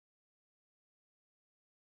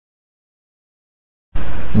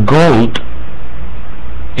Gold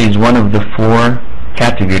is one of the four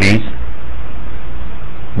categories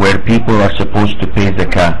where people are supposed to pay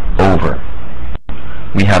zakah over.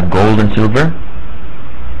 We have gold and silver,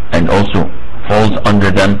 and also falls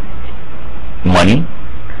under them money.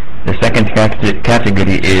 The second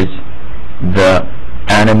category is the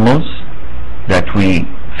animals that we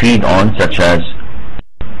feed on, such as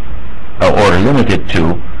or limited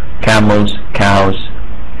to camels, cows,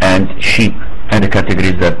 and sheep, and the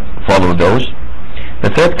categories that follow those.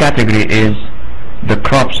 The third category is the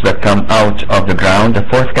crops that come out of the ground. The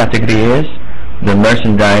fourth category is the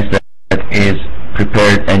merchandise that is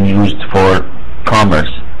prepared and used for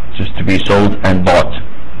commerce, just to be sold and bought.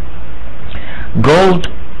 Gold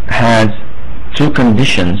has two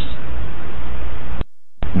conditions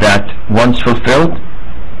that, once fulfilled,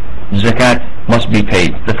 zakat must be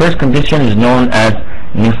paid. The first condition is known as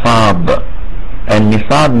nifab, and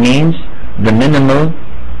nifab means the minimal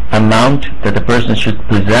amount that a person should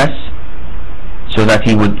possess so that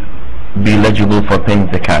he would be eligible for paying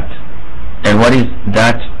zakat. And what is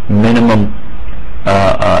that minimum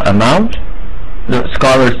amount? The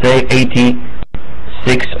scholars say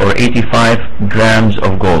 86 or 85 grams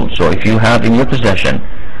of gold. So if you have in your possession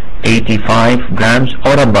 85 grams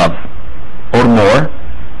or above or more,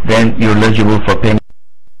 then you're eligible for paying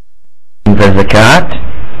the zakat,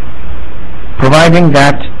 providing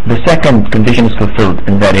that the second condition is fulfilled,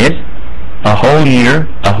 and that is a whole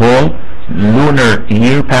lunar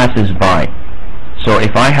year passes by. So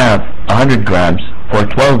if I have 100 grams for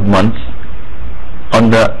 12 months, on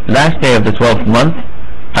the last day of the 12th month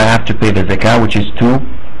I have to pay the zakah, which is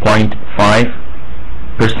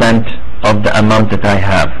 2.5% of the amount that I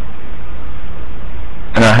have,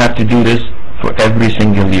 and I have to do this for every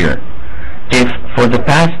single year. If for the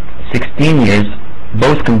past 16 years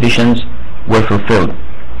both conditions were fulfilled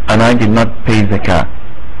and I did not pay zakah,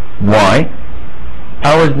 why?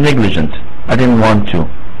 I was negligent, I didn't want to.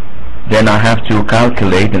 Then I have to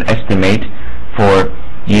calculate and estimate for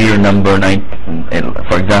year number 9,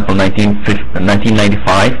 for example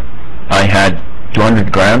 1995 I had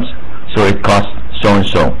 200 grams, so it cost so and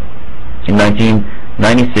so. In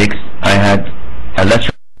 1996 I had a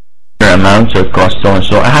lesser amount, so it cost so and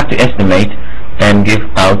so. I have to estimate and give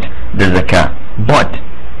out the zakah. But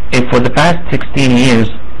if for the past 16 years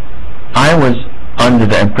I was under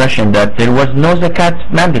the impression that there was no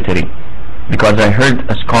zakat mandatory, because I heard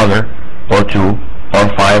a scholar or two or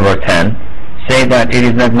 5 or 10 say that it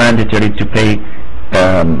is not mandatory to pay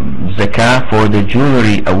zakah for the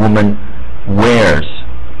jewelry a woman wears.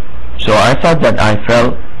 So I thought that I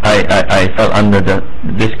fell under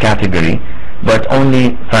this category, but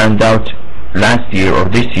only found out last year or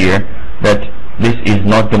this year that this is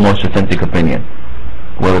not the most authentic opinion.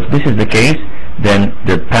 Well, if this is the case, then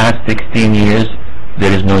the past 16 years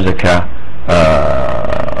there is no zakah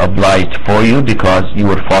obliged for you, because you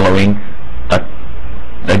were following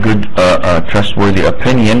a good trustworthy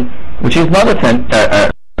opinion, which is not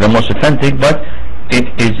the most authentic, but it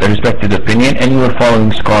is a respected opinion, and you were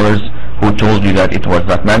following scholars who told you that it was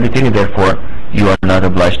not mandatory, therefore you are not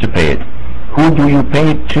obliged to pay it. Who do you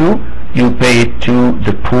pay it to? You pay it to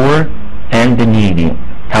the poor and the needy.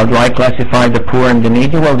 How do I classify the poor and the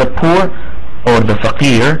needy? Well, the poor or the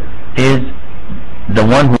faqir is the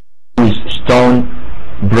one who is stone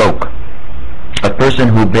broke, a person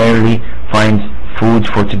who barely finds food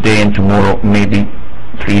for today and tomorrow, maybe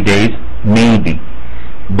 3 days, maybe.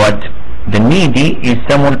 But the needy is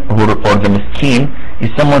someone who, or the miskin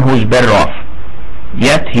is someone who is better off,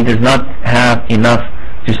 yet he does not have enough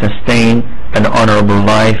to sustain an honorable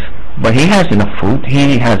life, but he has enough food,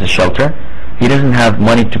 he has a shelter, he doesn't have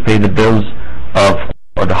money to pay the bills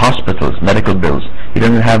or the hospitals, medical bills, he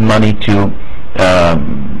doesn't have money to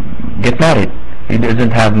get married, he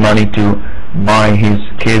doesn't have money to buy his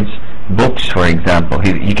kids books, for example.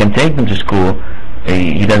 He can take them to school,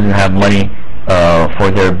 he doesn't have money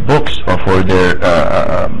for their books or for their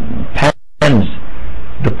pens.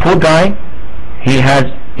 The poor guy, he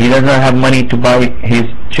does not have money to buy his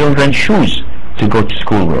children shoes to go to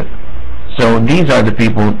school with. So these are the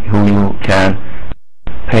people who you can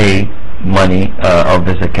pay money of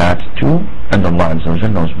the zakat to, and Allah Azza wa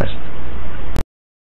Jalla knows best.